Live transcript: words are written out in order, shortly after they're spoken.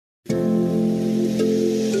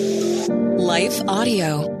Life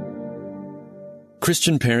Audio.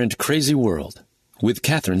 Christian Parent Crazy World with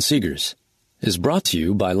Catherine Segars is brought to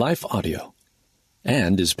you by Life Audio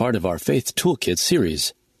and is part of our Faith Toolkit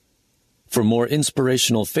series. For more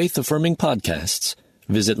inspirational faith-affirming podcasts,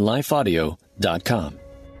 visit lifeaudio.com.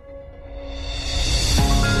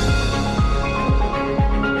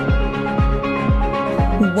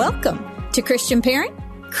 Welcome to Christian Parent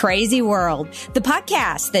Crazy World, the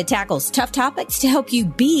podcast that tackles tough topics to help you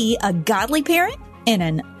be a godly parent in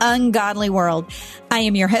an ungodly world. I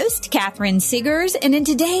am your host, Catherine Segars, and in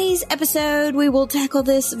today's episode, we will tackle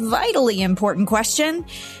this vitally important question: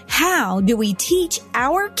 how do we teach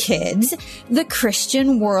our kids the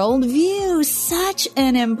Christian worldview? Such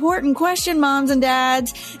an important question, moms and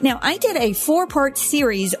dads. Now, I did a 4-part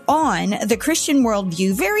series on the Christian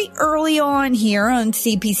worldview very early on here on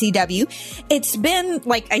CPCW. It's been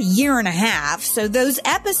like a year and a half, so those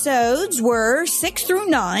episodes were 6 through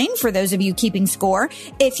 9 for those of you keeping score.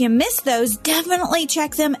 If you missed those, definitely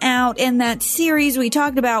check them out. In that series, we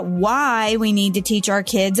talked about why we need to teach our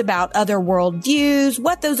kids about other worldviews,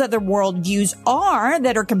 what those other worldviews are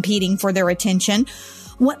that are competing for their attention,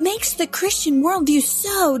 what makes the Christian worldview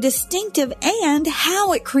so distinctive, and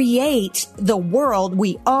how it creates the world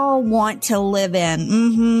we all want to live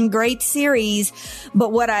in. Great series.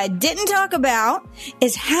 But what I didn't talk about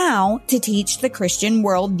is how to teach the Christian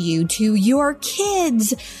worldview to your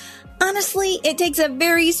kids. Honestly, it takes a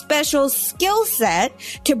very special skill set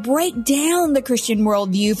to break down the Christian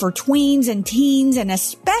worldview for tweens and teens, and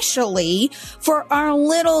especially for our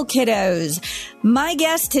little kiddos. My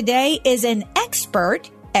guest today is an expert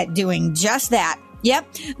at doing just that.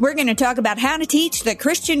 Yep, we're going to talk about how to teach the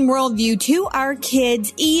Christian worldview to our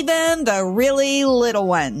kids, even the really little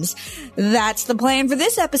ones. That's the plan for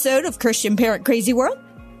this episode of Christian Parent Crazy World.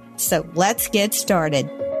 So let's get started.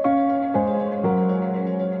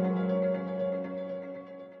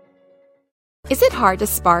 Is it hard to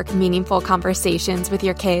spark meaningful conversations with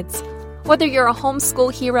your kids? Whether you're a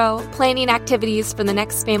homeschool hero, planning activities for the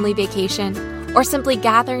next family vacation, or simply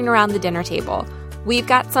gathering around the dinner table, we've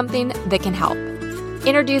got something that can help.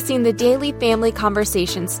 Introducing the Daily Family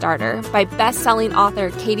Conversation Starter by best-selling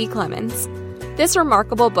author Katie Clemens. This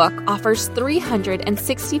remarkable book offers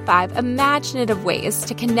 365 imaginative ways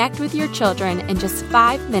to connect with your children in just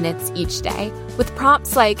 5 minutes each day, with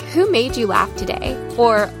prompts like, "Who made you laugh today?"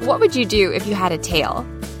 or "What would you do if you had a tail?"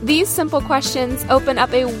 These simple questions open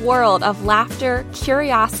up a world of laughter,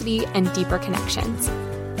 curiosity, and deeper connections.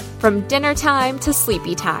 From dinner time to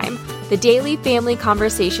sleepy time, the Daily Family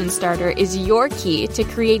Conversation Starter is your key to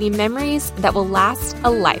creating memories that will last a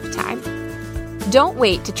lifetime. Don't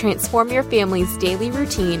wait to transform your family's daily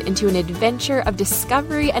routine into an adventure of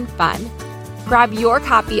discovery and fun. Grab your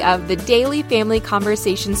copy of the Daily Family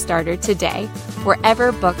Conversation Starter today,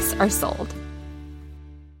 wherever books are sold.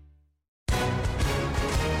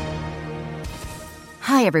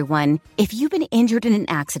 Hi, everyone. If you've been injured in an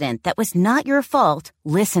accident that was not your fault,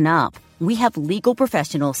 listen up. We have legal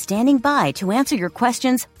professionals standing by to answer your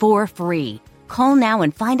questions for free. Call now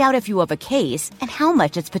and find out if you have a case and how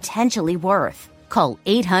much it's potentially worth. Call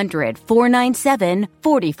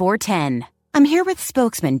 800-497-4410. I'm here with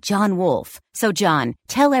spokesman John Wolf. So, John,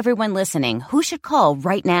 tell everyone listening who should call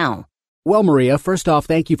right now. Well, Maria, first off,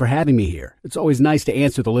 thank you for having me here. It's always nice to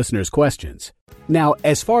answer the listeners' questions. Now,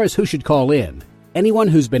 as far as who should call in, anyone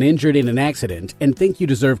who's been injured in an accident and think you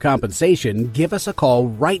deserve compensation, give us a call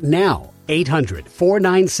right now.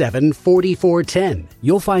 800-497-4410.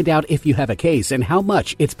 You'll find out if you have a case and how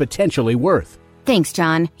much it's potentially worth. Thanks,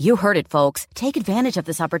 John. You heard it, folks. Take advantage of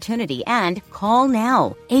this opportunity and call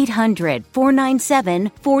now.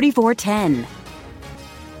 800-497-4410.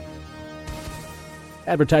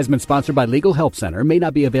 Advertisement sponsored by Legal Help Center. May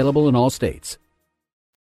not be available in all states.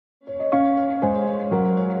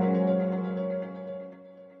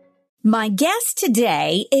 My guest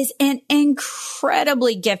today is an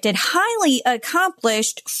incredibly gifted, highly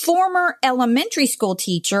accomplished former elementary school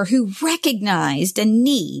teacher who recognized a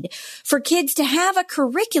need for kids to have a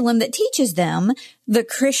curriculum that teaches them the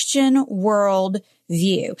Christian world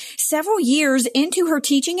view. Several years into her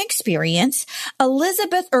teaching experience,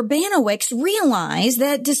 Elizabeth Urbanowicz realized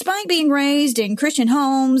that despite being raised in Christian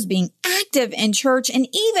homes, being active in church, and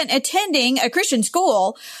even attending a Christian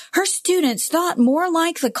school, her students thought more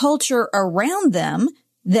like the culture around them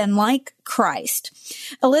than like Christ.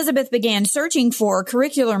 Elizabeth began searching for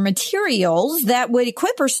curricular materials that would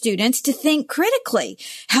equip her students to think critically,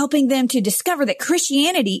 helping them to discover that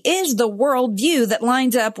Christianity is the worldview that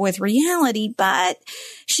lines up with reality, but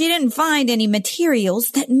she didn't find any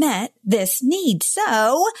materials that met this need.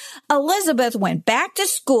 So Elizabeth went back to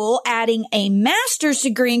school, adding a master's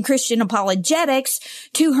degree in Christian apologetics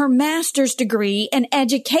to her master's degree in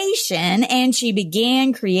education, and she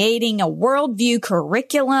began creating a worldview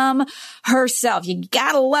curriculum herself. You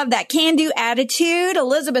gotta love that can-do attitude.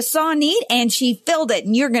 Elizabeth saw a need and she filled it,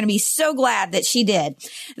 and you're going to be so glad that she did.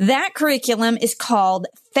 That curriculum is called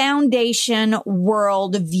Foundation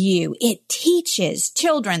Worldview. It teaches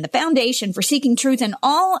children the foundation for seeking truth in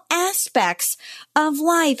all aspects of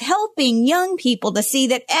life, helping young people to see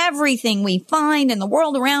that everything we find in the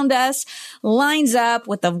world around us lines up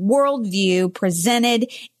with the worldview presented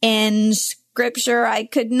in Scripture. I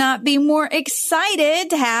could not be more excited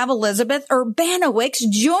to have Elizabeth Urbanowicz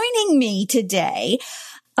joining me today.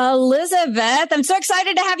 Elizabeth, I'm so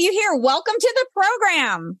excited to have you here. Welcome to the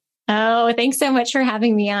program. Oh, thanks so much for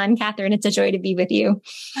having me on, Catherine. It's a joy to be with you.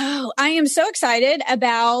 Oh, I am so excited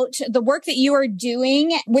about the work that you are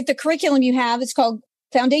doing with the curriculum you have. It's called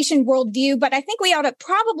Foundation Worldview, but I think we ought to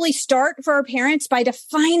probably start for our parents by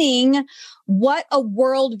defining what a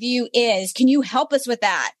worldview is. Can you help us with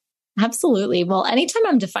that? Absolutely. Well, anytime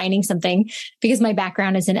I'm defining something, because my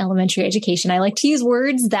background is in elementary education, I like to use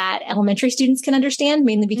words that elementary students can understand,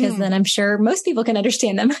 mainly because then I'm sure most people can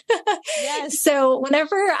understand them. Yes. So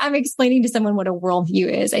whenever I'm explaining to someone what a worldview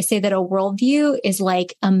is, I say that a worldview is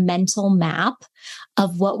like a mental map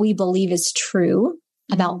of what we believe is true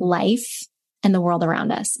about life and the world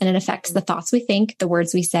around us. And it affects the thoughts we think, the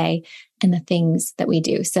words we say, and the things that we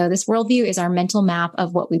do. So this worldview is our mental map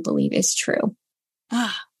of what we believe is true.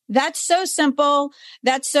 That's so simple.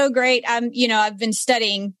 That's so great. I've been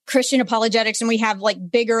studying Christian apologetics, and we have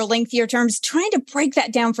like bigger, lengthier terms. Trying to break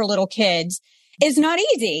that down for little kids is not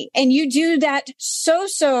easy. And you do that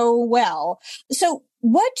so well. So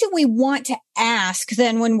what do we want to ask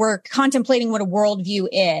then when we're contemplating what a worldview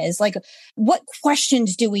is? Like, what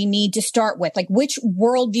questions do we need to start with? Like, which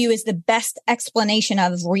worldview is the best explanation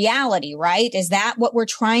of reality, right? Is that what we're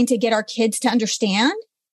trying to get our kids to understand?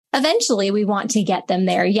 Eventually, we want to get them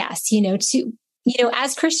there. Yes.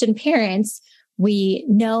 As Christian parents, we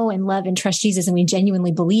know and love and trust Jesus, and we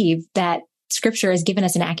genuinely believe that Scripture has given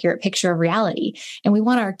us an accurate picture of reality, and we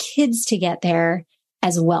want our kids to get there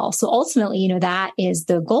as well. So ultimately, that is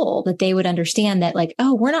the goal, that they would understand that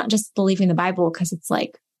we're not just believing the Bible because it's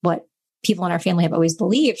like what people in our family have always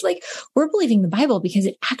believed. Like, we're believing the Bible because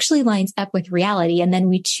it actually lines up with reality. And then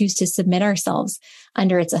we choose to submit ourselves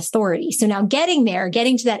under its authority. So now getting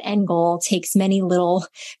to that end goal takes many little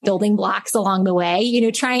building blocks along the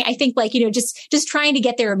way. Trying to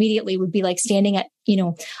get there immediately would be like standing at,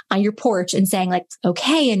 on your porch and saying like,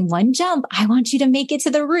 okay, in one jump, I want you to make it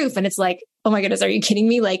to the roof. And it's like, oh my goodness, are you kidding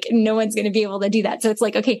me? Like, no one's going to be able to do that. So it's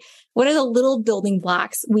like, okay, what are the little building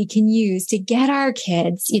blocks we can use to get our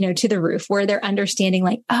kids, to the roof where they're understanding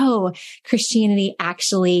like, oh, Christianity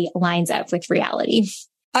actually lines up with reality.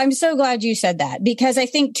 I'm so glad you said that, because I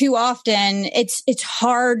think too often it's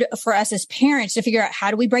hard for us as parents to figure out, how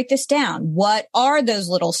do we break this down? What are those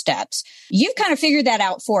little steps? You've kind of figured that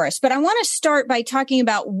out for us, but I want to start by talking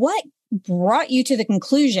about what brought you to the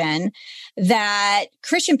conclusion that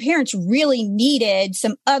Christian parents really needed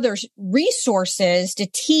some other resources to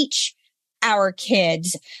teach our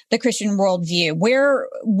kids the Christian worldview.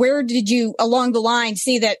 Where did you along the line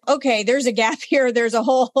see that, okay, there's a gap here, there's a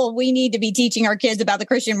hole, we need to be teaching our kids about the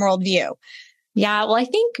Christian worldview? Yeah, well, I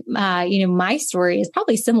think, my story is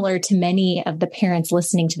probably similar to many of the parents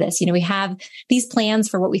listening to this. We have these plans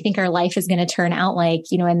for what we think our life is going to turn out like,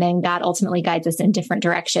 and then God ultimately guides us in different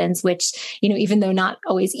directions, which, even though not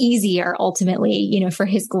always easy, are ultimately, for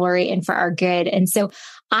His glory and for our good. And so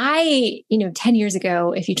 10 years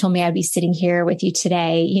ago, if you told me I'd be sitting here with you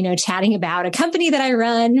today, chatting about a company that I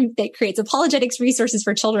run that creates apologetics resources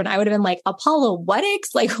for children, I would have been like,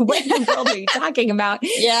 Apollo-whatics? Like, what in the world are you talking about?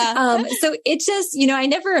 Yeah. So it just, I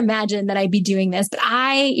never imagined that I'd be doing this, but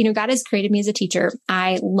God has created me as a teacher.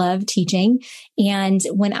 I love teaching. And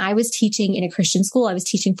when I was teaching in a Christian school, I was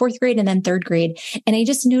teaching 4th grade and then 3rd grade. And I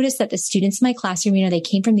just noticed that the students in my classroom, they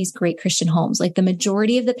came from these great Christian homes. Like, the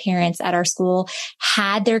majority of the parents at our school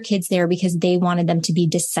had their kids there because they wanted them to be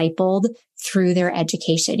discipled through their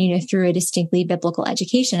education, through a distinctly biblical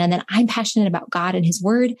education. And then I'm passionate about God and His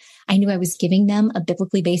Word. I knew I was giving them a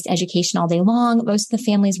biblically based education all day long. Most of the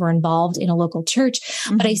families were involved in a local church,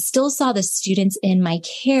 but I still saw the students in my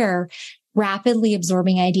care rapidly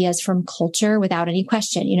absorbing ideas from culture without any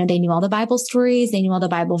question. They knew all the Bible stories, they knew all the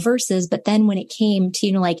Bible verses, but then when it came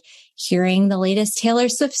to, like hearing the latest Taylor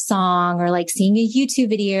Swift song or like seeing a YouTube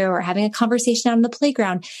video or having a conversation out on the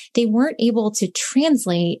playground, they weren't able to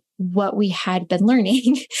translate what we had been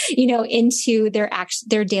learning, into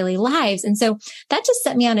their daily lives. And so that just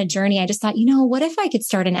set me on a journey. I just thought, what if I could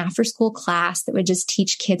start an after school class that would just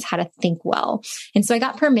teach kids how to think well? And so I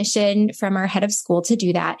got permission from our head of school to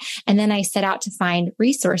do that. And then I set out to find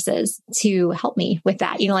resources to help me with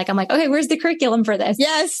that. I'm like, okay, where's the curriculum for this?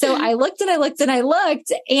 Yes. So I looked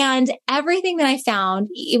and everything that I found,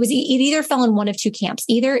 it either fell in one of two camps.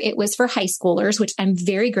 Either it was for high schoolers, which I'm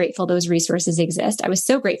very grateful those resources exist. I was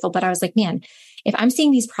so grateful. But I was like, man, if I'm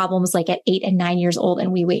seeing these problems like at 8 and 9 years old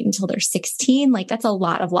and we wait until they're 16, like that's a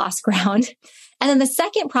lot of lost ground. And then the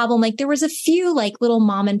second problem, like there was a few like little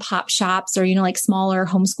mom and pop shops or, like smaller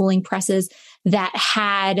homeschooling presses that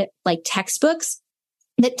had like textbooks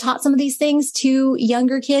that taught some of these things to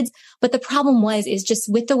younger kids. But the problem is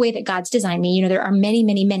just with the way that God's designed me, there are many,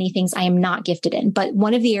 many, many things I am not gifted in. But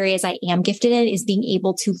one of the areas I am gifted in is being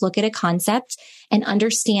able to look at a concept and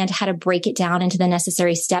understand how to break it down into the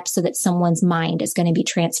necessary steps so that someone's mind is going to be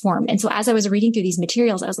transformed. And so as I was reading through these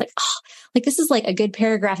materials, I was like, this is like a good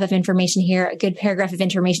paragraph of information here, a good paragraph of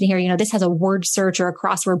information here. This has a word search or a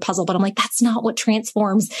crossword puzzle, but I'm like, that's not what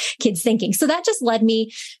transforms kids' thinking. So that just led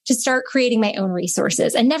me to start creating my own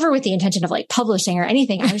resources, and never with the intention of like publishing or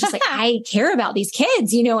anything. I was just like, I care about these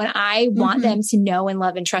kids, and I want them to know and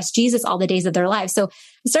love and trust Jesus all the days of their lives. So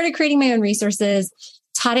I started creating my own resources,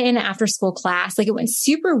 taught it in an after school class. Like it went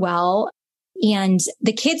super well. And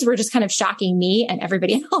the kids were just kind of shocking me and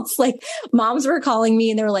everybody else. Like moms were calling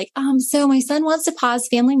me and they were like, so my son wants to pause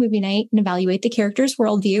family movie night and evaluate the character's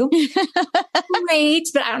worldview. Great,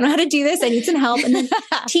 but I don't know how to do this. I need some help. And then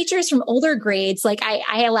teachers from older grades, like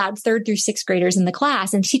I allowed 3rd through 6th graders in the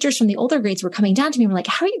class, and teachers from the older grades were coming down to me and were like,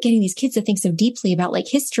 how are you getting these kids to think so deeply about like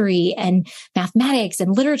history and mathematics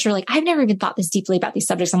and literature? Like I've never even thought this deeply about these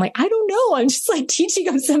subjects. I'm like, I don't know. I'm just like teaching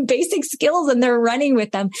them some basic skills and they're running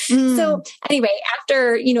with them. So anyway,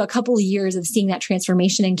 after, a couple of years of seeing that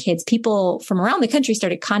transformation in kids, people from around the country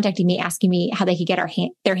started contacting me, asking me how they could get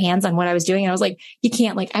their hands on what I was doing. And I was like, you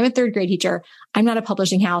can't, like, I'm a 3rd grade teacher. I'm not a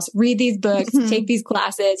publishing house. Read these books, take these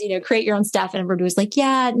classes, create your own stuff. And everybody was like,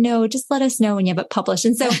 yeah, no, just let us know when you have it published.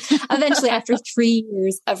 And so eventually after 3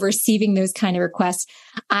 years of receiving those kind of requests,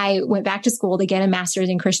 I went back to school to get a master's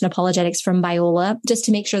in Christian apologetics from Biola, just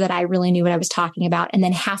to make sure that I really knew what I was talking about. And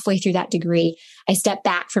then halfway through that degree, I stepped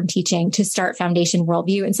back from teaching to start Foundation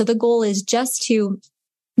Worldview. And so the goal is just to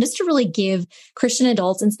really give Christian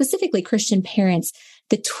adults and specifically Christian parents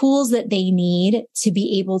the tools that they need to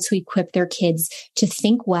be able to equip their kids to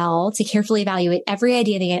think well, to carefully evaluate every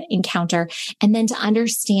idea they encounter, and then to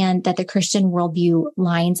understand that the Christian worldview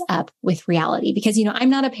lines up with reality. Because, I'm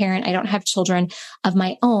not a parent. I don't have children of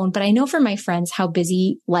my own, but I know from my friends how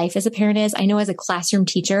busy life as a parent is. I know as a classroom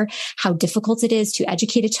teacher how difficult it is to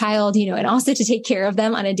educate a child, and also to take care of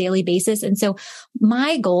them on a daily basis. And so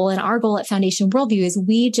my goal and our goal at Foundation Worldview is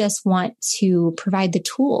we just want to provide the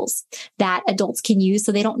tools that adults can use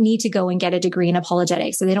so they don't need to go and get a degree in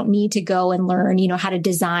apologetics. So they don't need to go and learn, how to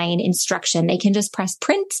design instruction. They can just press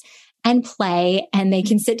print and play, and they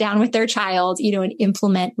can sit down with their child, and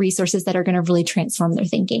implement resources that are going to really transform their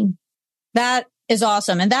thinking. That is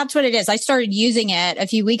awesome. And that's what it is. I started using it a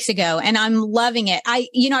few weeks ago and I'm loving it.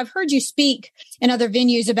 I've heard you speak in other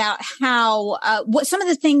venues about how, what some of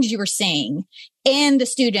the things you were seeing and the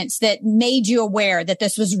students that made you aware that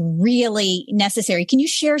this was really necessary. Can you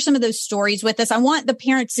share some of those stories with us? I want the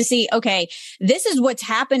parents to see, okay, this is what's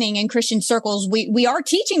happening in Christian circles. We are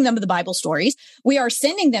teaching them the Bible stories. We are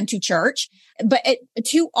sending them to church, but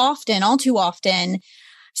all too often,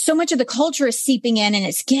 so much of the culture is seeping in and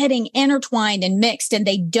it's getting intertwined and mixed, and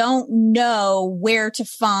they don't know where to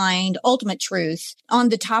find ultimate truth on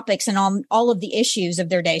the topics and on all of the issues of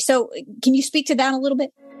their day. So can you speak to that a little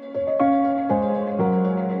bit?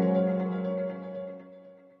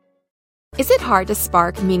 Is it hard to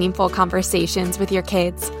spark meaningful conversations with your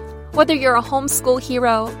kids? Whether you're a homeschool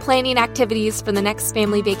hero, planning activities for the next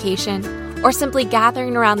family vacation, or simply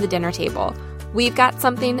gathering around the dinner table, we've got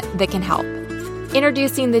something that can help.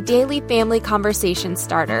 Introducing the Daily Family Conversation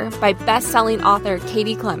Starter by best-selling author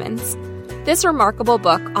Katie Clemens. This remarkable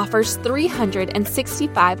book offers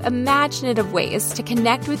 365 imaginative ways to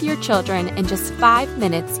connect with your children in just 5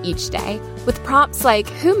 minutes each day, with prompts like,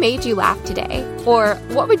 who made you laugh today? Or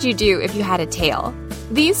what would you do if you had a tail?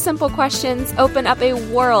 These simple questions open up a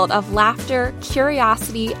world of laughter,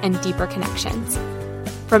 curiosity, and deeper connections.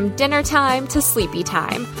 From dinner time to sleepy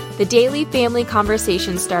time, The Daily Family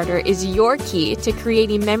Conversation Starter is your key to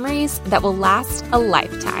creating memories that will last a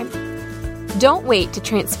lifetime. Don't wait to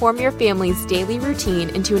transform your family's daily routine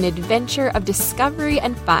into an adventure of discovery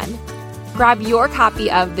and fun. Grab your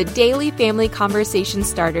copy of The Daily Family Conversation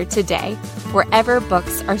Starter today, wherever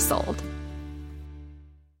books are sold.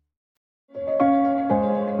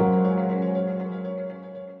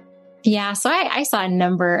 Yeah, so I saw a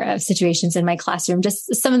number of situations in my classroom,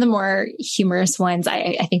 just some of the more humorous ones.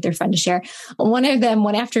 I think they're fun to share. One of them,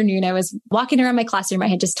 one afternoon, I was walking around my classroom. I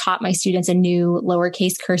had just taught my students a new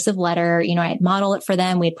lowercase cursive letter. I had modeled it for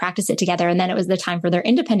them. We had practiced it together. And then it was the time for their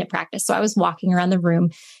independent practice. So I was walking around the room,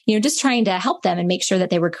 just trying to help them and make sure that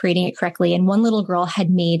they were creating it correctly. And one little girl had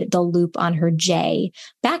made the loop on her J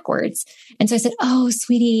backwards. And so I said, "Oh,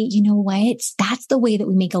 sweetie, you know what? That's the way that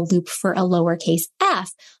we make a loop for a lowercase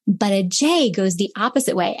f. But a J goes the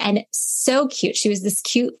opposite way." And so cute. She was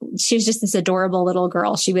just this adorable little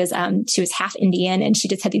girl. She was half Indian, and she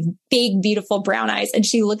just had these big, beautiful brown eyes. And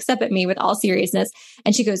she looks up at me with all seriousness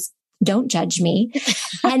and she goes, "Don't judge me."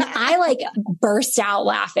 And I burst out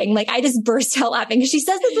laughing. I just burst out laughing because she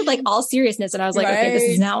says this with all seriousness. And I was like, okay, this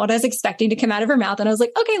is not what I was expecting to come out of her mouth. And I was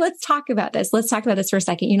like, okay, let's talk about this. Let's talk about this for a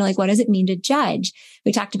second. What does it mean to judge?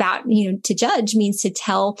 We talked about, to judge means to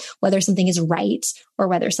tell whether something is right or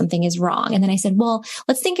whether something is wrong. And then I said, well,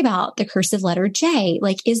 let's think about the cursive letter J.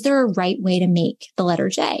 Is there a right way to make the letter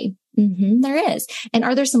J? There is. And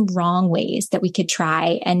are there some wrong ways that we could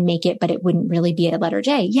try and make it, but it wouldn't really be a letter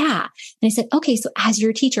J? Yeah. And I said, okay, so as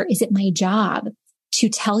your teacher, is it my job to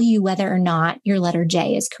tell you whether or not your letter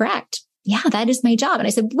J is correct? Yeah, that is my job. And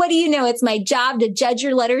I said, what do you know? It's my job to judge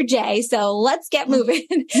your letter J. So let's get moving.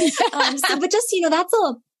 But just,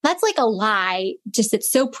 that's a lie, just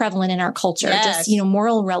it's so prevalent in our culture, just,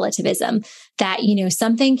 moral relativism that,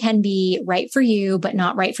 something can be right for you, but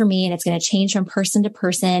not right for me. And it's going to change from person to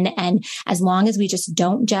person. And as long as we just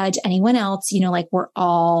don't judge anyone else, we're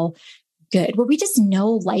all good, where we just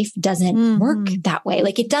know life doesn't work that way.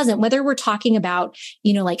 It doesn't, whether we're talking about,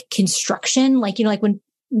 construction,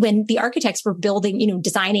 when the architects were building,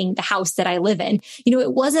 designing the house that I live in,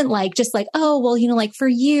 it wasn't oh, well, for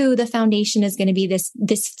you, the foundation is going to be this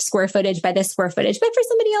square footage by this square footage, but for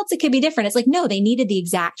somebody else, it could be different. It's no, they needed the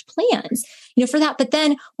exact plans, for that. But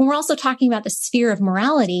then when we're also talking about the sphere of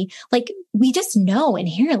morality, we just know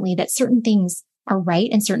inherently that certain things are right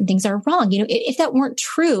and certain things are wrong. If that weren't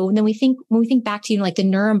true, then when we think back to, the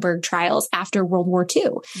Nuremberg trials after World War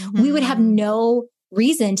II, we would have no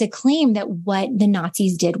reason to claim that what the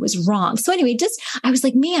Nazis did was wrong. So anyway, I was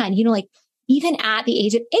like, man, even at the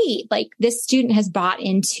age of 8, this student has bought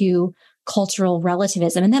into cultural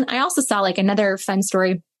relativism. And then I also saw another fun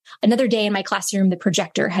story. Another day in my classroom, the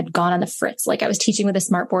projector had gone on the fritz. I was teaching with a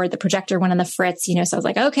smartboard, the projector went on the fritz, so I was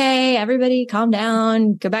like, okay, everybody calm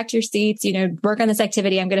down, go back to your seats, work on this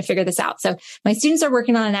activity. I'm going to figure this out. So my students are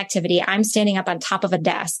working on an activity. I'm standing up on top of a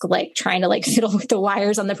desk, trying to fiddle with the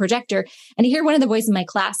wires on the projector. And I hear one of the boys in my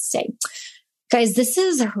class say, "Guys, this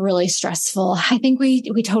is really stressful. I think we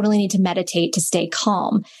totally need to meditate to stay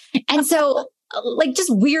calm." And so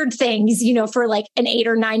just weird things, for an 8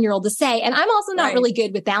 or 9-year-old to say. And I'm also not really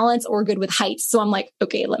good with balance or good with heights. So I'm like,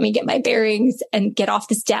 okay, let me get my bearings and get off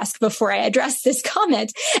this desk before I address this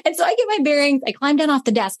comment. And so I get my bearings, I climb down off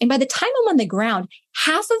the desk. And by the time I'm on the ground,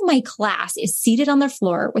 half of my class is seated on the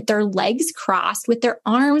floor with their legs crossed, with their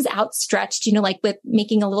arms outstretched, with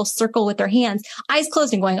making a little circle with their hands, eyes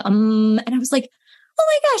closed and going, And I was like,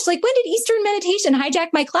 oh my gosh, when did Eastern meditation hijack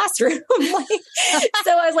my classroom?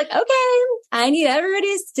 So I was like, okay, I need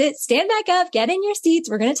everybody to stand back up, get in your seats.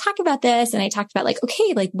 We're going to talk about this. And I talked about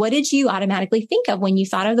okay, what did you automatically think of when you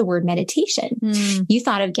thought of the word meditation? You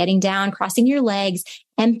thought of getting down, crossing your legs,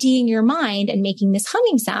 emptying your mind and making this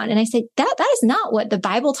humming sound. And I said, that is not what the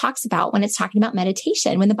Bible talks about when it's talking about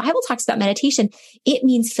meditation. When the Bible talks about meditation, it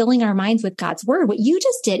means filling our minds with God's word. What you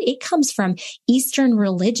just did, it comes from Eastern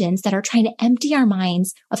religions that are trying to empty our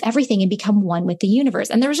minds of everything and become one with the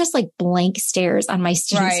universe. And there was just blank stares on my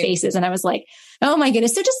students' faces. And I was like, oh my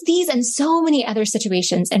goodness. So just these and so many other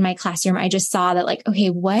situations in my classroom, I just saw that okay,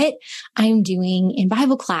 what I'm doing in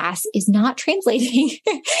Bible class is not translating,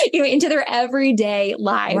 into their everyday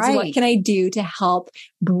lives. Right. What can I do to help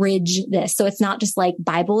bridge this? So it's not just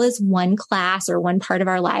Bible is one class or one part of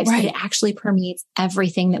our lives, but it actually permeates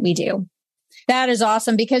everything that we do. That is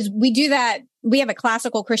awesome, because we do that. We have a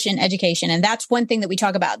classical Christian education, and that's one thing that we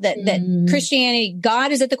talk about, that Christianity,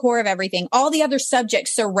 God is at the core of everything. All the other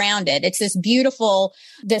subjects surround it. It's this beautiful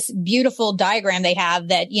diagram they have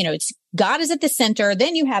that, it's God is at the center.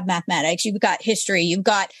 Then you have mathematics. You've got history. You've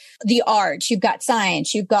got the arts. You've got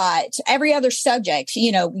science. You've got every other subject,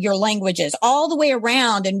 your languages all the way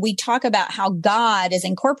around. And we talk about how God is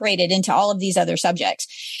incorporated into all of these other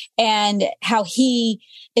subjects and how he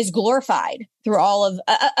is glorified through all of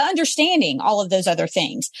understanding all of those other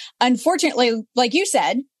things. Unfortunately, like you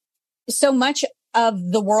said, so much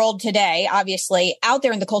of the world today, obviously out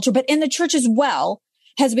there in the culture, but in the church as well,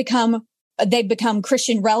 they've become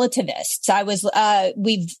Christian relativists.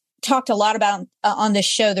 We've talked a lot about on this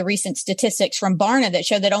show, the recent statistics from Barna that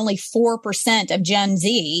show that only 4% of Gen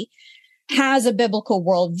Z has a biblical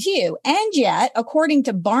worldview. And yet, according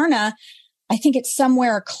to Barna, I think it's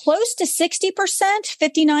somewhere close to 60%,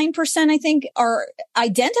 59%, I think, are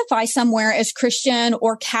identify somewhere as Christian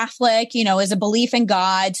or Catholic, as a belief in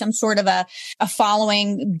God, some sort of a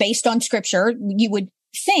following based on scripture, you would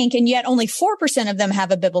think. And yet only 4% of them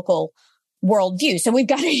have a biblical worldview. So we've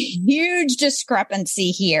got a huge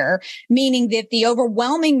discrepancy here, meaning that the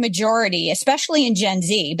overwhelming majority, especially in Gen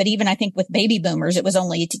Z, but even I think with baby boomers, it was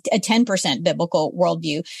only a 10% biblical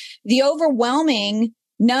worldview. The overwhelming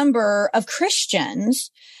number of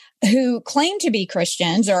Christians who claim to be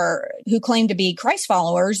Christians or who claim to be Christ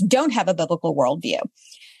followers don't have a biblical worldview.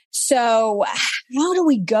 So how do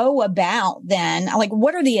we go about then? Like,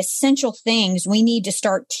 what are the essential things we need to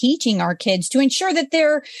start teaching our kids to ensure that they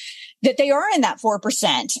are in that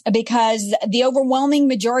 4%? Because the overwhelming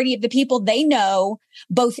majority of the people they know,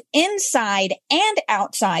 both inside and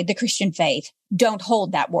outside the Christian faith, don't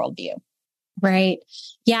hold that worldview. Right.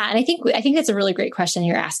 Yeah. And I think that's a really great question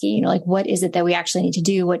you're asking, like, what is it that we actually need to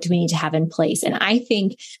do? What do we need to have in place? And I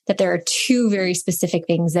think that there are two very specific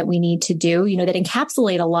things that we need to do, that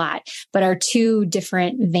encapsulate a lot, but are two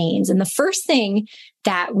different veins. And the first thing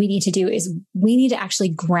that we need to do is we need to actually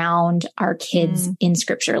ground our kids in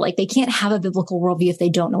scripture. Like, they can't have a biblical worldview if they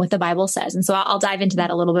don't know what the Bible says. And so I'll dive into that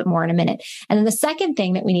a little bit more in a minute. And then the second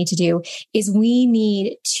thing that we need to do is we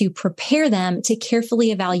need to prepare them to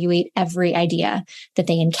carefully evaluate every idea that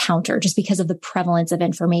they encounter just because of the prevalence of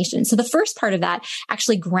information. So the first part of that,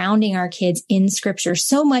 actually grounding our kids in scripture,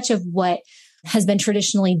 so much of what has been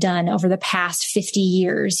traditionally done over the past 50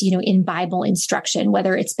 years, in Bible instruction,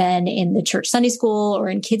 whether it's been in the church Sunday school or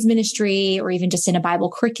in kids ministry, or even just in a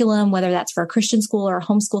Bible curriculum, whether that's for a Christian school or a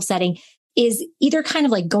homeschool setting, is either kind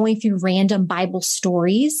of like going through random Bible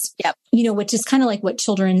stories, which is kind of like what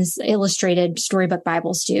children's illustrated storybook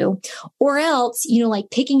Bibles do, or else, like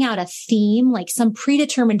picking out a theme, like some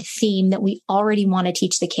predetermined theme that we already want to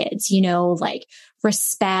teach the kids, like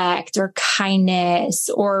respect or kindness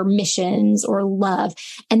or missions or love,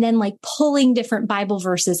 and then like pulling different Bible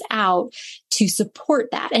verses out to support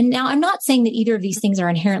that. And now I'm not saying that either of these things are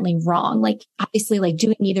inherently wrong. Like, obviously, like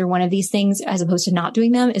doing either one of these things as opposed to not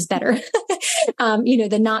doing them is better,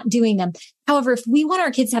 than not doing them. However, if we want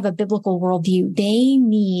our kids to have a biblical worldview, they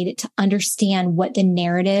need to understand what the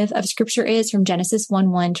narrative of scripture is from Genesis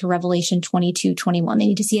 1:1 to Revelation 22:21. They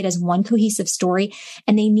need to see it as one cohesive story,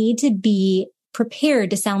 and they need to be prepared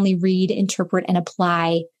to soundly read, interpret, and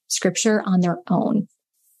apply scripture on their own.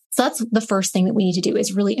 So that's the first thing that we need to do,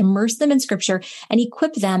 is really immerse them in scripture and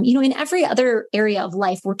equip them. In every other area of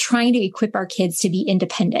life, we're trying to equip our kids to be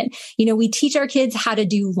independent. We teach our kids how to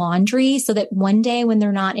do laundry so that one day when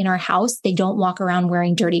they're not in our house, they don't walk around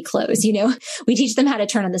wearing dirty clothes. We teach them how to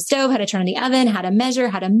turn on the stove, how to turn on the oven, how to measure,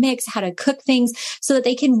 how to mix, how to cook things so that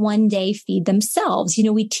they can one day feed themselves.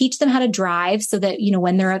 We teach them how to drive so that,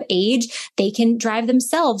 when they're of age, they can drive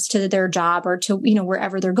themselves to their job or to,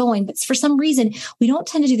 wherever they're going. But for some reason, we don't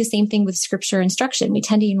tend to do the same thing with scripture instruction. We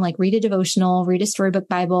tend to read a devotional, read a storybook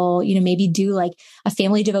Bible, maybe do like a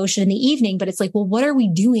family devotion in the evening, but it's like, well, what are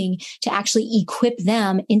we doing to actually equip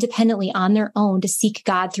them independently on their own to seek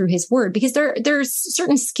God through his word? Because there's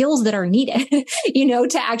certain skills that are needed,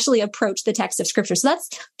 to actually approach the text of scripture. So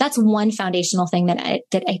that's one foundational thing that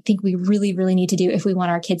I think we really, really need to do if we want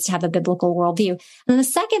our kids to have a biblical worldview. And then the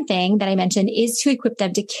second thing that I mentioned is to equip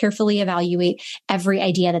them to carefully evaluate every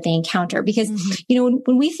idea that they encounter. Because,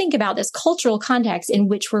 when we think about this cultural context in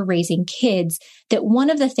which we're raising kids, that one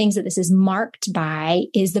of the things that this is marked by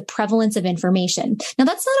is the prevalence of information. Now,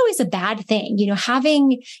 that's not always a bad thing.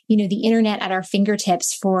 Having, the internet at our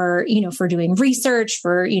fingertips for doing research,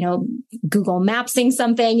 for, Google Mapsing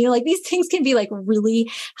something, like these things can be like really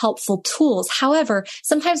helpful tools. However,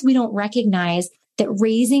 sometimes we don't recognize that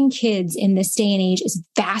raising kids in this day and age is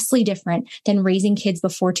vastly different than raising kids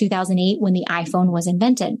before 2008 when the iPhone was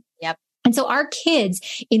invented. Yep. And so our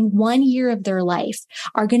kids in 1 year of their life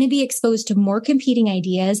are going to be exposed to more competing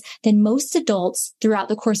ideas than most adults throughout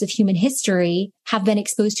the course of human history have been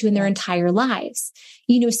exposed to in their entire lives.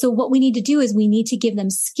 So what we need to do is we need to give them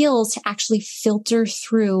skills to actually filter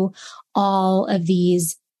through all of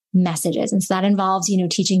these messages. And so that involves,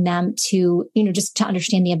 teaching them to, just to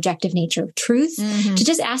understand the objective nature of truth, to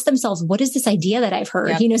just ask themselves, what is this idea that I've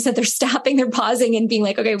heard? So they're stopping, they're pausing and being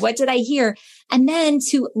like, okay, what did I hear? And then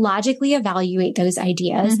to logically evaluate those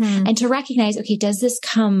ideas and to recognize, okay, does this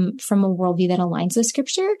come from a worldview that aligns with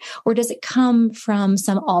scripture, or does it come from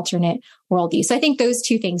some alternate worldview? So I think those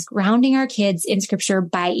two things, grounding our kids in scripture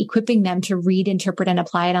by equipping them to read, interpret, and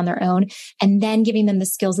apply it on their own, and then giving them the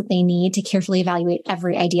skills that they need to carefully evaluate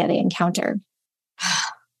every idea they encounter.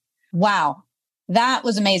 Wow. That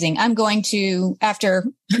was amazing. I'm going to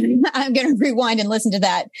rewind and listen to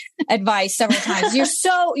that advice several times.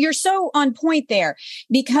 You're so on point there,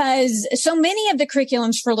 because so many of the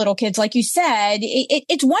curriculums for little kids, like you said,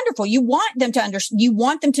 it's wonderful. You want them to understand, you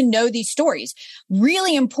want them to know these stories.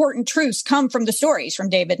 Really important truths come from the stories, from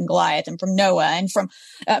David and Goliath and from Noah and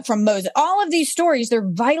from Moses. All of these stories, they're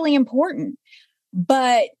vitally important,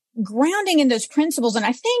 but grounding in those principles. And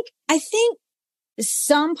I think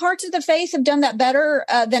some parts of the faith have done that better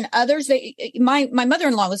than others. My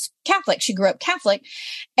mother-in-law was Catholic. She grew up Catholic,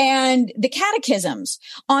 and the catechisms,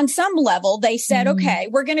 on some level, they said, okay,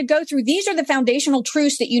 we're going to go through. These are the foundational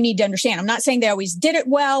truths that you need to understand. I'm not saying they always did it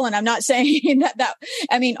well, and I'm not saying that.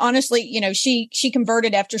 I mean, honestly, she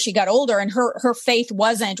converted after she got older, and her faith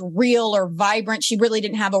wasn't real or vibrant. She really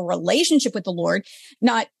didn't have a relationship with the Lord.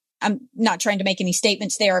 I'm not trying to make any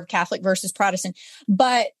statements there of Catholic versus Protestant,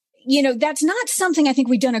 but that's not something I think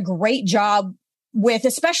we've done a great job with,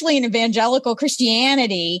 especially in evangelical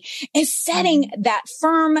Christianity, is setting that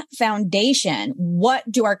firm foundation.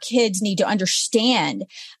 What do our kids need to understand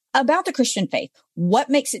about the Christian faith?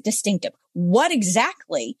 What makes it distinctive? What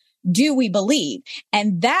exactly do we believe?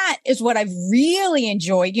 And that is what I've really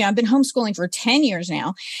enjoyed. I've been homeschooling for 10 years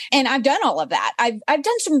now, and I've done all of that. I've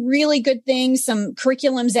done some really good things, some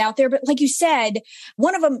curriculums out there, but like you said,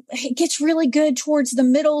 one of them gets really good towards the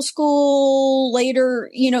middle school,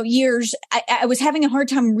 later, years. I was having a hard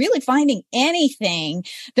time really finding anything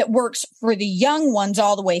that works for the young ones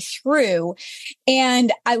all the way through.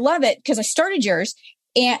 And I love it because I started yours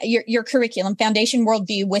and your curriculum, Foundation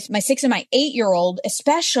Worldview, with my 6 and my 8-year-old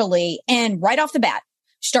especially. And right off the bat,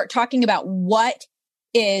 start talking about what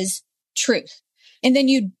is truth. And then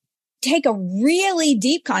you take a really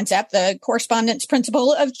deep concept, the correspondence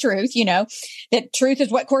principle of truth, that truth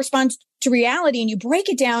is what corresponds to reality. And you break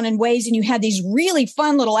it down in ways, and you had these really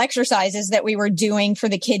fun little exercises that we were doing for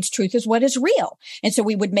the kids. Truth is what is real. And so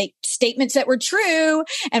we would make statements that were true,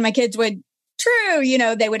 and my kids would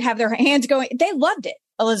they would have their hands going. They loved it,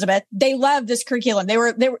 Elizabeth. They loved this curriculum.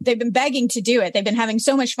 They've been begging to do it. They've been having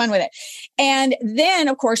so much fun with it. And then,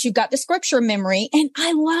 of course, you've got the scripture memory. And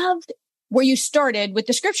I loved where you started with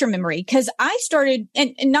the scripture memory, because I started,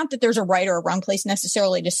 and not that there's a right or a wrong place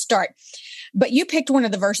necessarily to start, but you picked one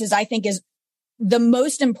of the verses I think is the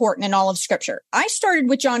most important in all of scripture. I started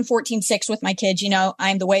with John 14:6 with my kids. I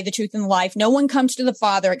am the way, the truth, and the life. No one comes to the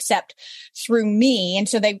Father except through me. And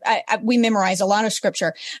so we memorize a lot of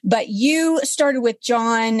scripture, but you started with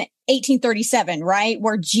John 18:37, right?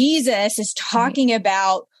 Where Jesus is talking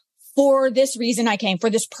about, for this reason I came, for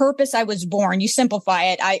this purpose I was born. You simplify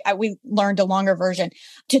it. We learned a longer version,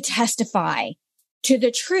 to testify to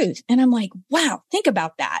the truth. And I'm like, wow, think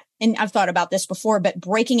about that. And I've thought about this before, but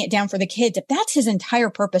breaking it down for the kids, if that's his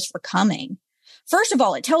entire purpose for coming, first of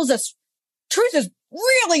all, it tells us truth is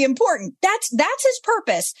really important. That's his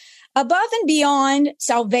purpose. Above and beyond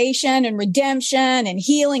salvation and redemption and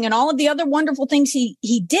healing and all of the other wonderful things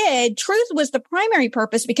he did, truth was the primary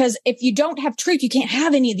purpose, because if you don't have truth, you can't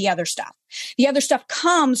have any of the other stuff. The other stuff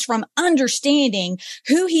comes from understanding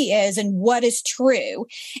who he is and what is true.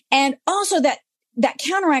 And also that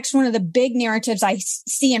counteracts one of the big narratives I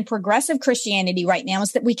see in progressive Christianity right now,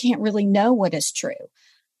 is that we can't really know what is true.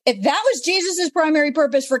 If that was Jesus's primary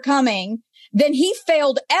purpose for coming, then he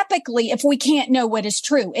failed epically if we can't know what is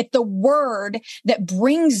true. If the word that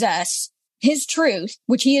brings us his truth,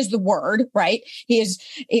 which he is the word, right? He is,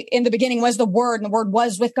 in the beginning was the word, and the word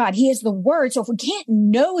was with God. He is the word. So if we can't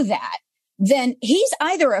know that, then he's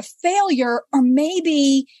either a failure, or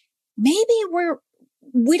maybe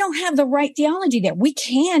we don't have the right theology there. We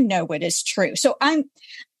can know what is true. So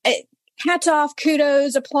hats off,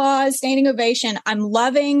 kudos, applause, standing ovation. I'm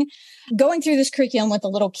loving going through this curriculum with the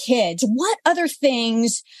little kids. What other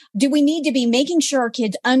things do we need to be making sure our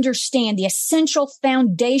kids understand the essential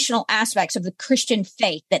foundational aspects of the Christian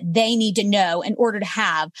faith that they need to know in order to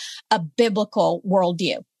have a biblical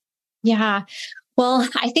worldview? Yeah. Well,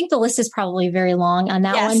 I think the list is probably very long on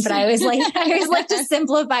that one, but I always like to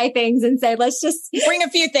simplify things and say, let's just bring a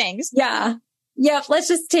few things. Yeah. Yeah. Let's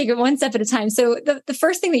just take it one step at a time. So the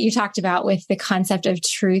first thing that you talked about with the concept of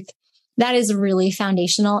truth, that is really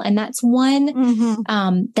foundational. And that's one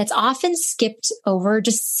that's often skipped over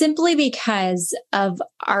just simply because of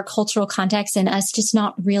our cultural context and us just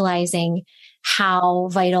not realizing how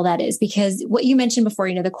vital that is. Because what you mentioned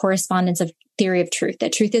before, the correspondence of theory of truth,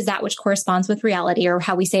 that truth is that which corresponds with reality, or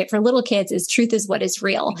how we say it for little kids is truth is what is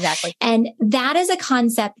real. Exactly. And that is a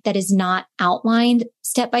concept that is not outlined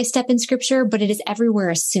step by step in scripture, but it is everywhere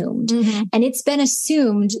assumed. And it's been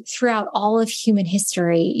assumed throughout all of human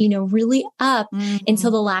history, really up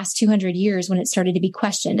until the last 200 years when it started to be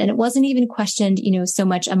questioned. And it wasn't even questioned, so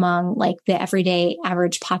much among like the everyday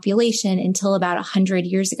average population until about 100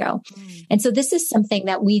 years ago. And so this is something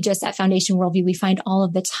that we just at Foundation Worldview, we find all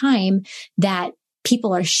of the time that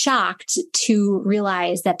people are shocked to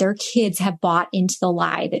realize that their kids have bought into the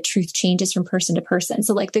lie that truth changes from person to person.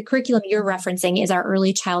 So like the curriculum you're referencing is our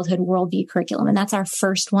early childhood worldview curriculum. And that's our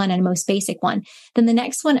first one and most basic one. Then the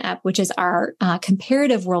next one up, which is our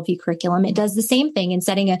comparative worldview curriculum, it does the same thing in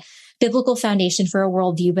setting a biblical foundation for a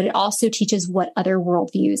worldview, but it also teaches what other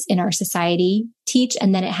worldviews in our society teach.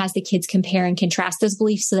 And then it has the kids compare and contrast those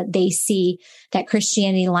beliefs so that they see that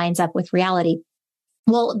Christianity lines up with reality.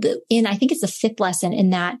 Well, I think it's the fifth lesson in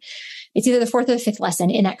that, it's either the fourth or the fifth lesson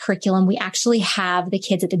in that curriculum. We actually have the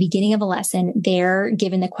kids at the beginning of a lesson, they're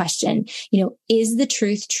given the question, is the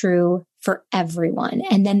truth true for everyone?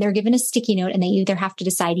 And then they're given a sticky note and they either have to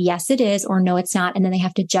decide, yes, it is, or no, it's not. And then they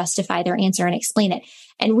have to justify their answer and explain it.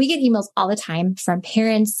 And we get emails all the time from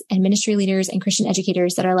parents and ministry leaders and Christian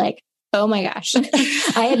educators that are like, oh my gosh,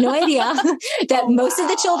 I had no idea that most of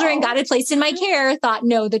the children God had placed in my care thought,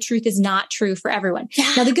 no, the truth is not true for everyone.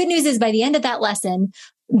 Now, the good news is by the end of that lesson,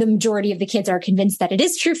 the majority of the kids are convinced that it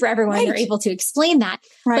is true for everyone. Right. They're able to explain that.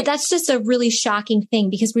 Right. But that's just a really shocking thing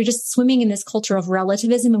because we're just swimming in this culture of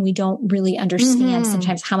relativism and we don't really understand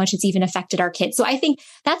sometimes how much it's even affected our kids. So I think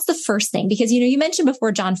that's the first thing because, you mentioned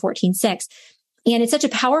before John 14:6. And it's such a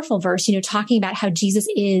powerful verse, talking about how Jesus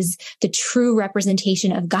is the true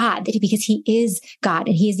representation of God, because he is God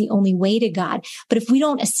and he is the only way to God. But if we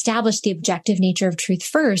don't establish the objective nature of truth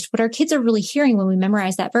first, what our kids are really hearing when we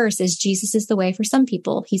memorize that verse is Jesus is the way for some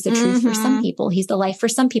people. He's the truth for some people. He's the life for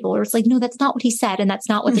some people. Or it's like, no, that's not what he said. And that's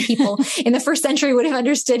not what the people in the first century would have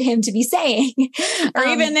understood him to be saying. Or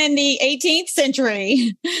even in the 18th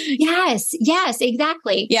century. Yes,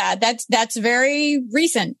 exactly. Yeah, that's very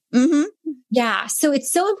recent. Yeah. So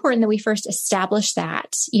it's so important that we first establish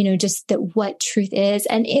that, just that what truth is.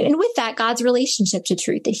 And with that, God's relationship to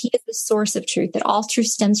truth, that he is the source of truth, that all truth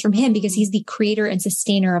stems from him because he's the creator and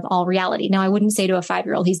sustainer of all reality. Now, I wouldn't say to a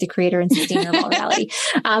 5-year-old, he's the creator and sustainer of all reality.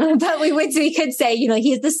 But we could say,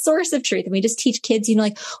 he is the source of truth. And we just teach kids,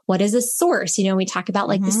 like, what is a source? We talk about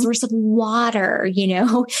like the source of water,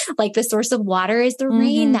 like the source of water is the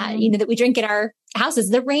rain that, that we drink in our houses,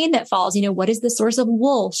 the rain that falls. What is the source of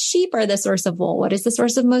wool? Sheep are the source of wool. What is the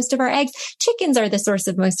source of most of our eggs? Chickens are the source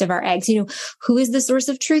of most of our eggs. Who is the source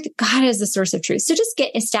of truth? God is the source of truth. So just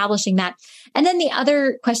establishing that. And then the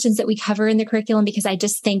other questions that we cover in the curriculum, because I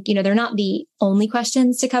just think, they're not the only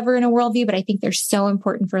questions to cover in a worldview, but I think they're so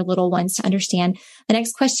important for little ones to understand. The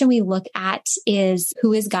next question we look at is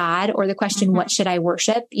who is God, or the question, what should I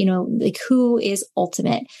worship? Like who is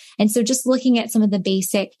ultimate? And so just looking at some of the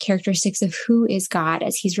basic characteristics of who is God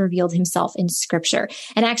as he's revealed himself in scripture.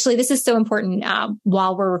 And actually, this is so important.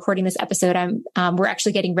 While we're recording this episode, we're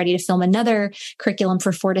actually getting ready to film another curriculum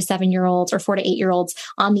for 4 to 7-year-olds or 4 to 8-year-olds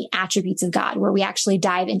on the attributes of God, where we actually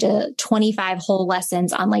dive into 25 whole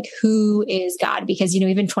lessons on like who is God, because,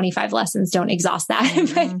 even 25 lessons don't exhaust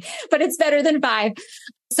that, but it's better than 5.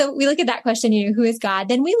 So we look at that question, who is God?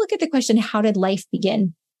 Then we look at the question, how did life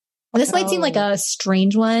begin? Well, this might seem like a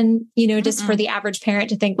strange one, just for the average parent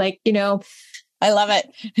to think like, I love it.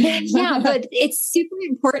 Yeah, but it's super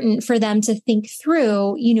important for them to think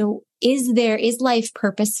through, is life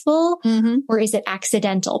purposeful or is it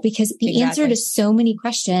accidental? Because the answer to so many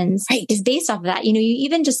questions is based off of that. You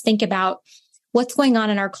even just think about what's going on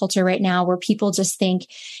in our culture right now where people just think,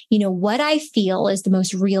 what I feel is the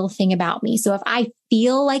most real thing about me. So if I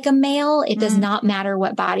feel like a male, it does not matter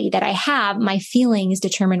what body that I have. My feelings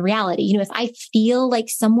determine reality. If I feel like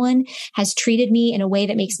someone has treated me in a way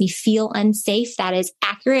that makes me feel unsafe, that is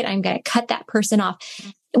accurate. I'm going to cut that person off.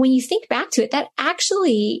 And when you think back to it, that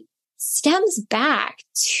actually stems back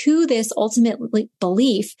to this ultimate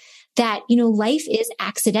belief that, life is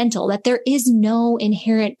accidental, that there is no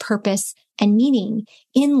inherent purpose and meaning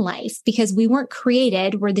in life because we weren't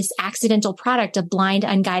created. We're this accidental product of blind,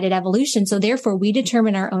 unguided evolution. So therefore we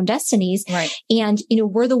determine our own destinies. Right. And,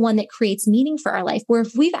 we're the one that creates meaning for our life. Where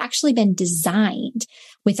if we've actually been designed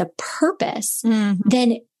with a purpose,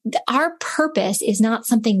 then our purpose is not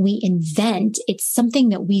something we invent. It's something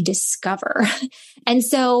that we discover. And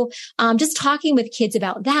so, just talking with kids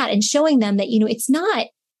about that and showing them that, it's not,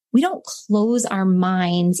 we don't close our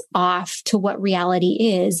minds off to what reality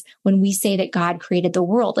is when we say that God created the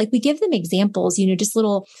world. Like we give them examples, just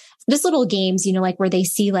little games, like where they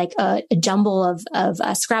see like a jumble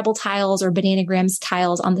of Scrabble tiles or Bananagrams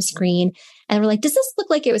tiles on the screen. And we're like, does this look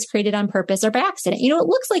like it was created on purpose or by accident? It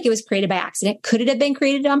looks like it was created by accident. Could it have been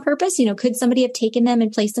created on purpose? Could somebody have taken them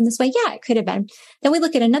and placed them this way? Yeah, it could have been. Then we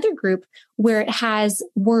look at another group where it has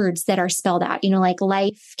words that are spelled out, like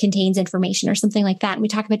life contains information or something like that. And we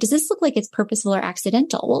talk about, does this look like it's purposeful or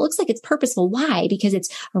accidental? Well, it looks like it's purposeful. Why? Because it's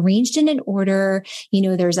arranged in an order,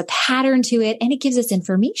 there's a pattern to it and it gives us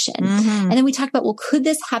information. And then we talk about, well, could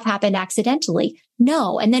this have happened accidentally?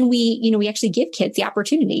 No. And then we actually give kids the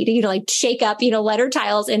opportunity to, like shake up, letter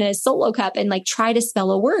tiles in a solo cup and like try to spell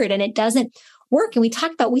a word and it doesn't work. And we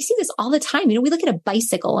talk about, we see this all the time. We look at a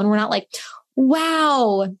bicycle and we're not like,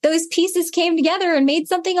 wow, those pieces came together and made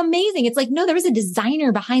something amazing. It's like, no, there was a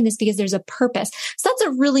designer behind this because there's a purpose. So that's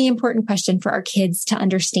a really important question for our kids to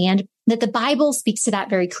understand, that the Bible speaks to that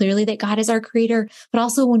very clearly, that God is our creator. But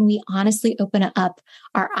also when we honestly open up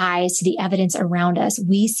our eyes to the evidence around us,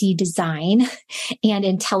 we see design and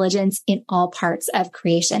intelligence in all parts of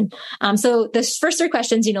creation. So the first three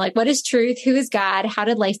questions, like what is truth? Who is God? How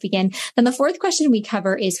did life begin? Then the fourth question we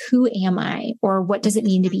cover is who am I? Or what does it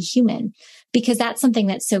mean to be human? Because that's something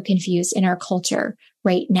that's so confused in our culture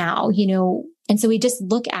right now, and so we just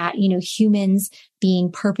look at, humans being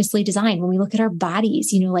purposely designed. When we look at our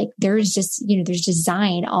bodies, like there's just, there's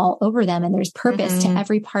design all over them and there's purpose to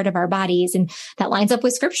every part of our bodies. And that lines up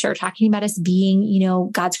with scripture talking about us being,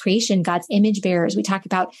 God's creation, God's image bearers. We talk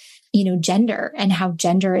about, gender and how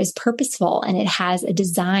gender is purposeful and it has a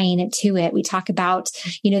design to it. We talk about,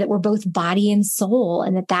 that we're both body and soul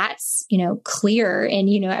and that's, clear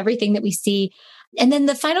in, everything that we see. And then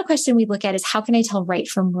the final question we look at is how can I tell right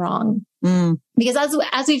from wrong? Because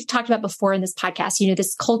as we've talked about before in this podcast,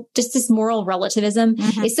 this moral relativism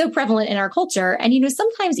is so prevalent in our culture. And,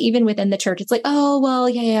 sometimes even within the church, it's like, oh, well,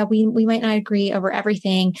 yeah, we might not agree over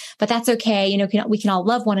everything, but that's okay. We can all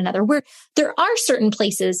love one another. Where there are certain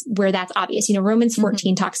places where that's obvious. Romans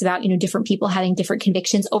 14 talks about, different people having different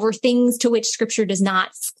convictions over things to which scripture does not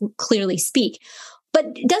clearly speak. But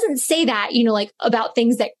it doesn't say that, like about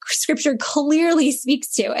things that scripture clearly speaks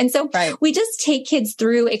to. And so we just take kids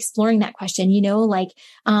through exploring that question,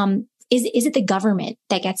 is it the government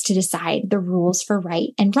that gets to decide the rules for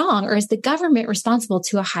right and wrong? Or is the government responsible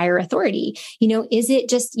to a higher authority? Is it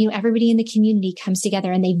just, everybody in the community comes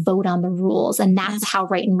together and they vote on the rules and that's how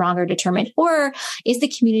right and wrong are determined? Or is the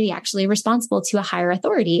community actually responsible to a higher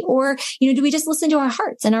authority? Or, do we just listen to our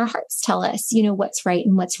hearts and our hearts tell us, what's right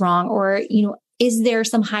and what's wrong? Or, is there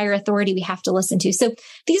some higher authority we have to listen to? So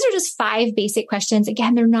these are just 5 basic questions.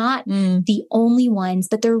 Again, they're not the only ones,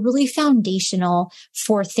 but they're really foundational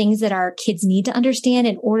for things that our kids need to understand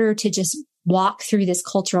in order to just walk through this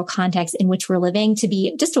cultural context in which we're living, to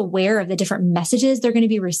be just aware of the different messages they're going to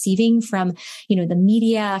be receiving from, the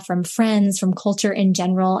media, from friends, from culture in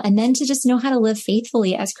general, and then to just know how to live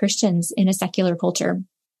faithfully as Christians in a secular culture.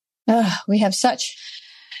 We have such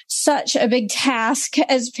a big task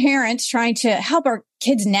as parents trying to help our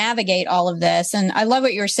kids navigate all of this. And I love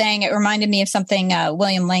what you were saying. It reminded me of something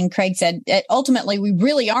William Lane Craig said. Ultimately, we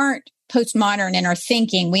really aren't postmodern in our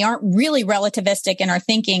thinking. We aren't really relativistic in our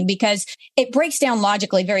thinking because it breaks down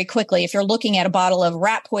logically very quickly. If you're looking at a bottle of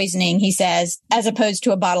rat poisoning, he says, as opposed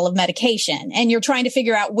to a bottle of medication, and you're trying to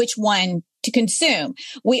figure out which one to consume.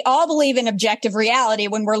 We all believe in objective reality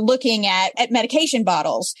when we're looking at medication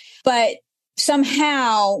bottles, but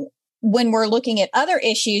somehow when we're looking at other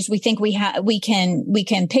issues, we think we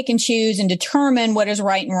can pick and choose and determine what is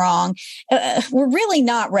right and wrong. We're really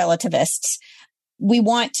not relativists. we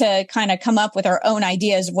want to kind of come up with our own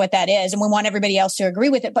ideas of what that is. And we want everybody else to agree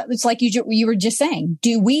with it. But it's like you were just saying,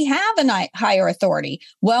 do we have a higher authority?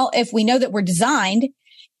 Well, if we know that we're designed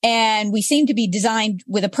and we seem to be designed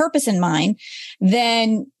with a purpose in mind,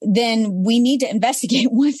 then we need to investigate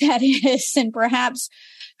what that is and perhaps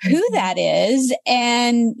who that is.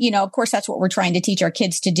 And, of course, that's what we're trying to teach our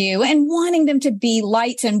kids to do and wanting them to be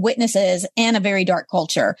lights and witnesses in a very dark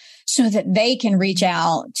culture so that they can reach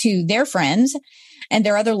out to their friends and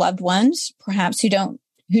their other loved ones, perhaps who don't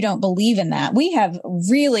believe in that. We have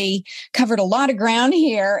really covered a lot of ground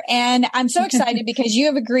here. And I'm so excited because you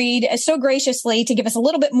have agreed so graciously to give us a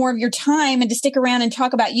little bit more of your time and to stick around and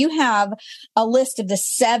talk about, you have a list of the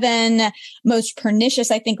 7 most pernicious,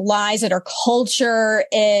 I think, lies that our culture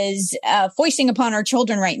is foisting upon our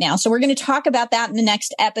children right now. So we're going to talk about that in the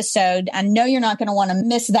next episode. I know you're not going to want to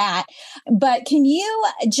miss that. But can you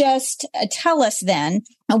just tell us then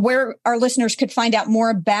where our listeners could find out more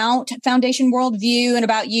about Foundation Worldview and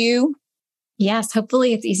about you? Yes,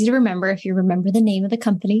 hopefully it's easy to remember if you remember the name of the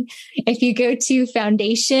company. If you go to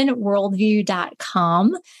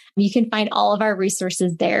foundationworldview.com, you can find all of our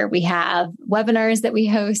resources there. We have webinars that we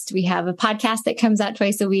host. We have a podcast that comes out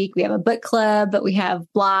twice a week. We have a book club, but we have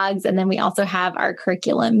blogs, and then we also have our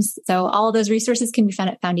curriculums. So all of those resources can be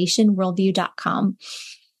found at foundationworldview.com.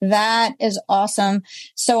 That is awesome.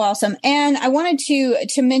 So awesome. And I wanted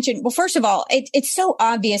to mention, well, first of all, it's so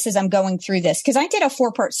obvious as I'm going through this, because I did a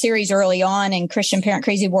 4-part series early on in Christian Parent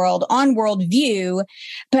Crazy World on worldview,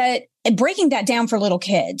 but breaking that down for little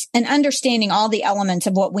kids and understanding all the elements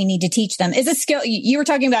of what we need to teach them is a skill. You were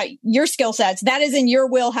talking about your skill sets. That is in your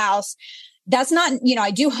wheelhouse. That's not, I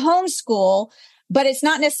do homeschool, but it's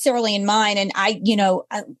not necessarily in mine. And I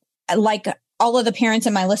like all of the parents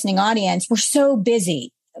in my listening audience, we're so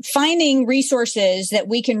busy finding resources that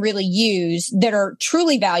we can really use that are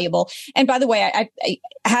truly valuable. And by the way, I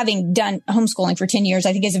having done homeschooling for 10 years,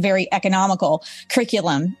 I think is a very economical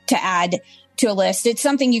curriculum to add to a list. It's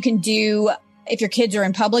something you can do if your kids are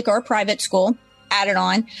in public or private school, add it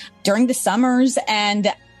on during the summers. And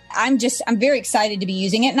I'm very excited to be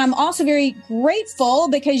using it. And I'm also very grateful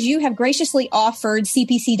because you have graciously offered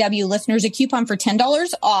CPCW listeners a coupon for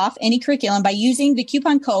 $10 off any curriculum by using the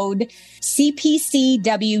coupon code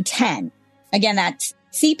CPCW10. Again, that's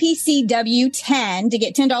CPCW10 to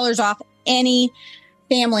get $10 off any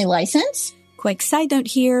family license. Quick side note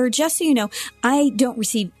here, just so you know, I don't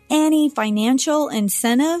receive any financial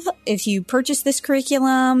incentive if you purchase this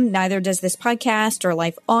curriculum. Neither does this podcast or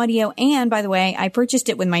Life Audio. And by the way, I purchased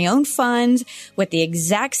it with my own funds with the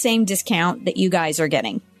exact same discount that you guys are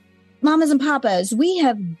getting. Mamas and papas, we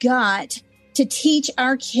have got to teach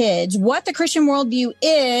our kids what the Christian worldview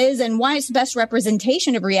is and why it's the best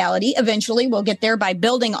representation of reality. Eventually, we'll get there by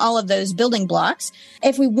building all of those building blocks.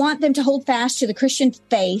 If we want them to hold fast to the Christian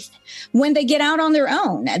faith when they get out on their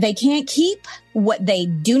own, they can't keep what they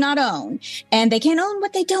do not own, and they can't own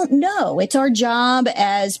what they don't know. It's our job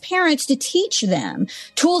as parents to teach them.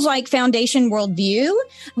 Tools like Foundation Worldview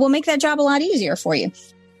will make that job a lot easier for you.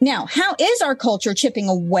 Now, how is our culture chipping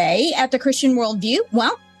away at the Christian worldview?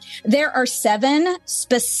 Well, there are 7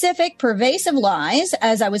 specific pervasive lies,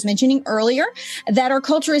 as I was mentioning earlier, that our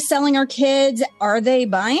culture is selling our kids. Are they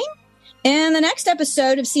buying? In the next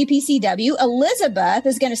episode of CPCW, Elizabeth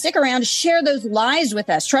is going to stick around to share those lies with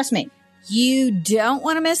us. Trust me. You don't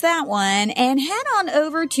want to miss that one. And head on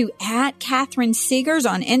over to @Catherine Segars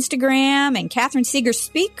on Instagram and Catherine Segars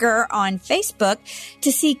Speaker on Facebook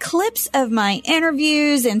to see clips of my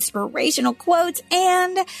interviews, inspirational quotes,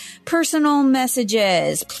 and personal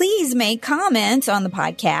messages. Please make comments on the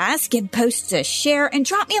podcast, give posts a share, and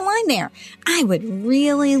drop me a line there. I would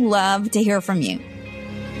really love to hear from you.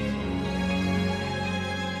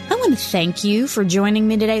 I want to thank you for joining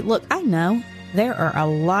me today. Look, I know there are a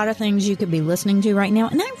lot of things you could be listening to right now,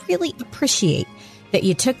 and I really appreciate that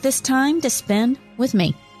you took this time to spend with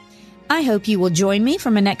me. I hope you will join me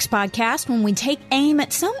for my next podcast when we take aim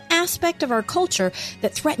at some aspect of our culture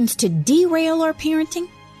that threatens to derail our parenting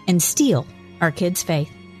and steal our kids' faith.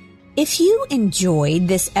 If you enjoyed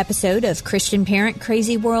this episode of Christian Parent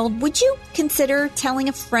Crazy World, would you consider telling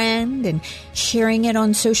a friend and sharing it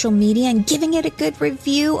on social media and giving it a good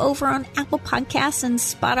review over on Apple Podcasts and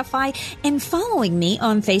Spotify and following me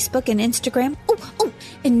on Facebook and Instagram? Oh,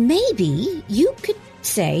 and maybe you could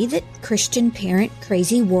say that Christian Parent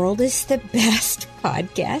Crazy World is the best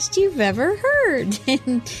podcast you've ever heard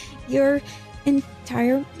in your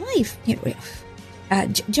entire life.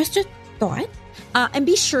 Just a thought. And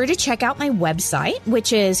be sure to check out my website,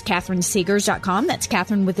 which is CatherineSegars.com. That's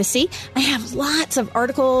Catherine with a C. I have lots of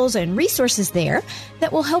articles and resources there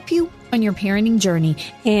that will help you on your parenting journey.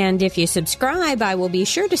 And if you subscribe, I will be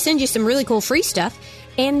sure to send you some really cool free stuff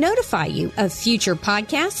and notify you of future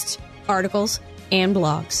podcasts, articles, and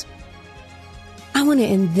blogs. I want to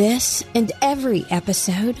end this and every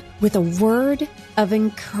episode with a word of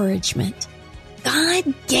encouragement.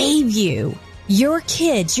 God gave you your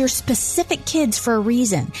kids, your specific kids, for a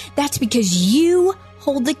reason. That's because you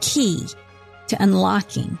hold the key to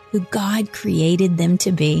unlocking who God created them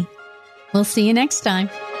to be. We'll see you next time.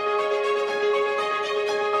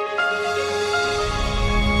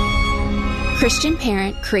 Christian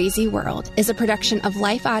Parent Crazy World is a production of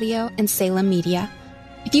Life Audio and Salem Media.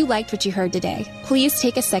 If you liked what you heard today, please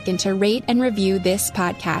take a second to rate and review this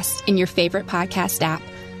podcast in your favorite podcast app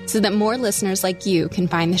so that more listeners like you can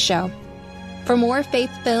find the show. For more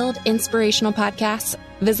faith-filled, inspirational podcasts,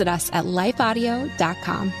 visit us at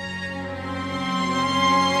lifeaudio.com.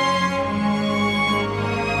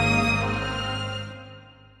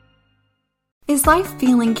 Is life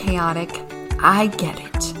feeling chaotic? I get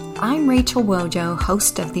it. I'm Rachel Wojo,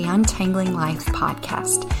 host of the Untangling Life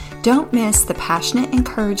podcast. Don't miss the passionate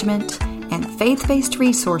encouragement and faith-based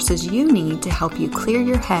resources you need to help you clear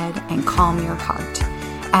your head and calm your heart.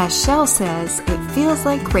 As Shell says, it feels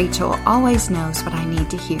like Rachel always knows what I need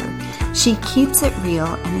to hear. She keeps it real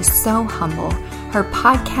and is so humble. Her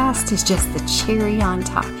podcast is just the cherry on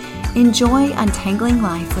top. Enjoy Untangling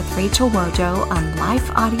Life with Rachel Wojo on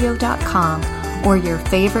lifeaudio.com or your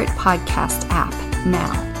favorite podcast app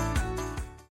now.